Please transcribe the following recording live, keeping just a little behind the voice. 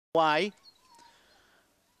way.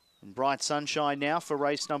 And bright sunshine now for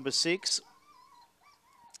race number 6.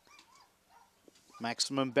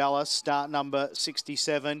 Maximum Bella, start number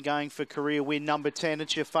 67, going for career win number 10.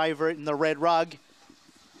 It's your favourite in the red rug.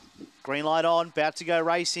 Green light on, about to go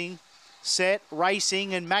racing. Set,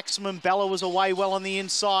 racing, and Maximum Bella was away well on the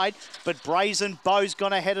inside, but Brazen Bow's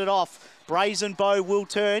going to head it off. Brazen Bow will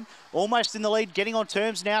turn, almost in the lead, getting on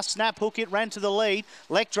terms now. Snap Hook, it ran to the lead.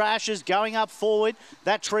 Lectra Ashes going up forward.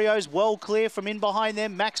 That trio's well clear from in behind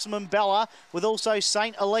them. Maximum Bella with also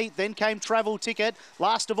Saint Elite. Then came Travel Ticket.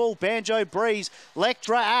 Last of all, Banjo Breeze.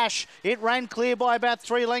 Lectra Ash, it ran clear by about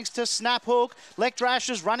 3 lengths to Snap Hook. Lectra Ash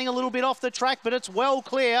is running a little bit off the track, but it's well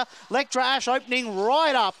clear. Lectra Ash opening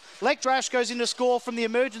right up. Lectra Ash goes into score from the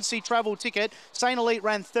emergency Travel Ticket. Saint Elite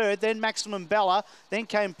ran third, then Maximum Bella. Then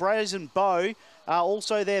came Brazen Bow.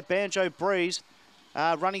 Also there, Banjo Breeze.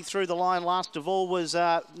 Running through the line last of all was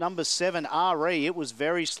number 7, RE. It was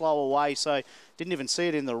very slow away, so didn't even see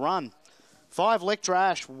it in the run. 5, Lectra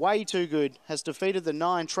Ash, way too good. Has defeated the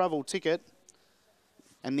 9, Travel Ticket.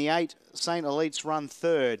 And the 8, Saint Elite's run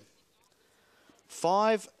third.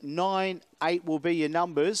 5, 9, 8 will be your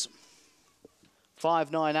numbers.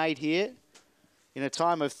 5, 9, 8 here in a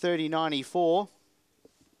time of 30.94.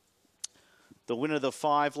 The winner of the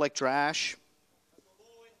 5, Lectra Ash.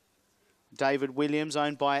 David Williams,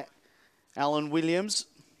 owned by Alan Williams.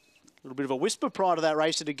 A little bit of a whisper prior to that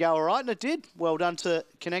race to go all right, and it did. Well done to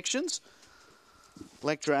Connections.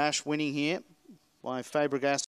 Lectra Ash winning here by Fabregas.